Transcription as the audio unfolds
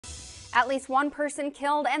At least one person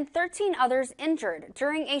killed and 13 others injured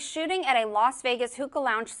during a shooting at a Las Vegas hookah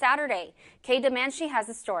lounge Saturday. Kay Demanshi has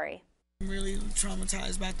the story. I'm really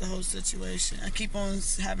traumatized about the whole situation. I keep on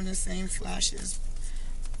having the same flashes.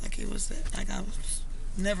 Like I was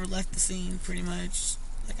never left the scene pretty much.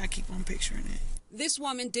 Like I keep on picturing it. This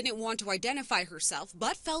woman didn't want to identify herself,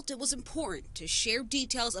 but felt it was important to share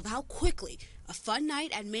details of how quickly a fun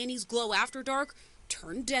night at Manny's Glow After Dark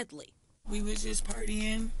turned deadly. We was just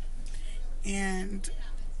partying, and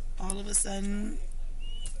all of a sudden,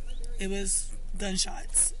 it was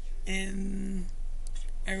gunshots, and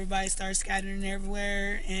everybody started scattering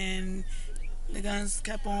everywhere, and the guns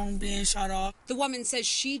kept on being shot off. The woman says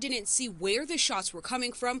she didn't see where the shots were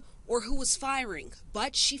coming from or who was firing,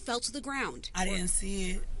 but she fell to the ground. I didn't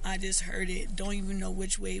see it. I just heard it. Don't even know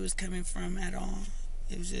which way it was coming from at all.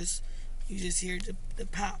 It was just, you just hear the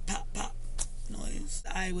pop, pop, pop noise.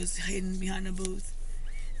 I was hidden behind the booth.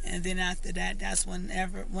 And then after that, that's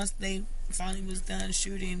once they finally was done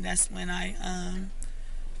shooting, that's when I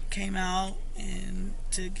came out and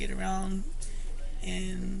to get around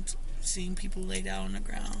and seeing people laid out on the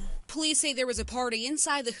ground. Police say there was a party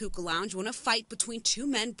inside the hookah lounge when a fight between two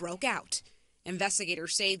men broke out.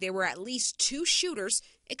 Investigators say there were at least two shooters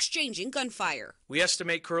exchanging gunfire. We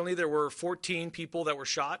estimate currently there were 14 people that were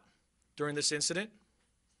shot during this incident.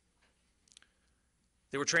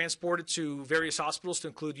 They were transported to various hospitals to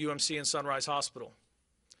include UMC and Sunrise Hospital.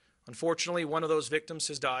 Unfortunately, one of those victims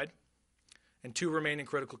has died, and two remain in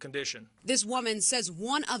critical condition. This woman says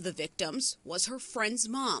one of the victims was her friend's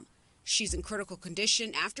mom. She's in critical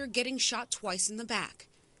condition after getting shot twice in the back.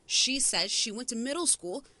 She says she went to middle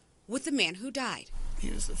school with the man who died. He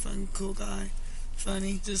was a fun, cool guy,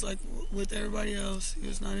 funny, just like with everybody else. He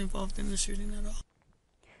was not involved in the shooting at all.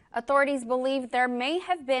 Authorities believe there may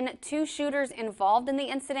have been two shooters involved in the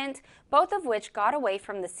incident, both of which got away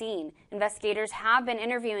from the scene. Investigators have been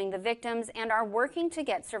interviewing the victims and are working to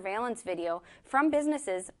get surveillance video from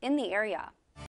businesses in the area.